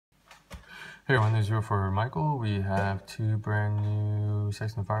Hey everyone, this is 0 for Michael. We have 2 brand new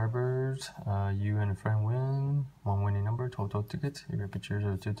Sexton Firebirds. You and a friend win. 1 winning number, total tickets. Here are pictures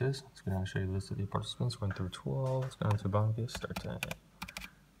of the 2 discs. It's going to show you the list of the participants 1 through 12. Let's go on to the bottom gift. Start time.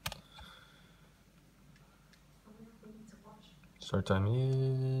 Start time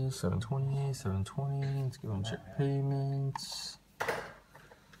is 7:20. 7:20. Let's go and check payments.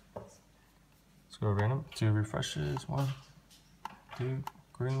 Let's go random. 2 refreshes. 1, 2.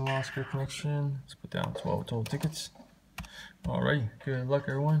 Green Oscar connection. Let's put down 12 total tickets. Alright, good luck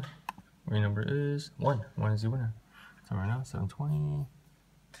everyone. Winning number is 1. 1 is the winner. So right now, 7:20.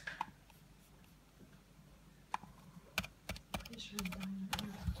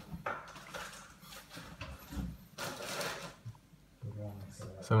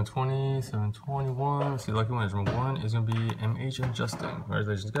 $7:21. Let's see, lucky winners. Number 1 is gonna be MH and Justin.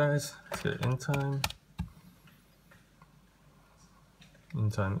 Congratulations, guys. Let's get end time.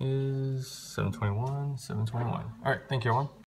 End time is 7:21. 7:21. All right, thank you, everyone.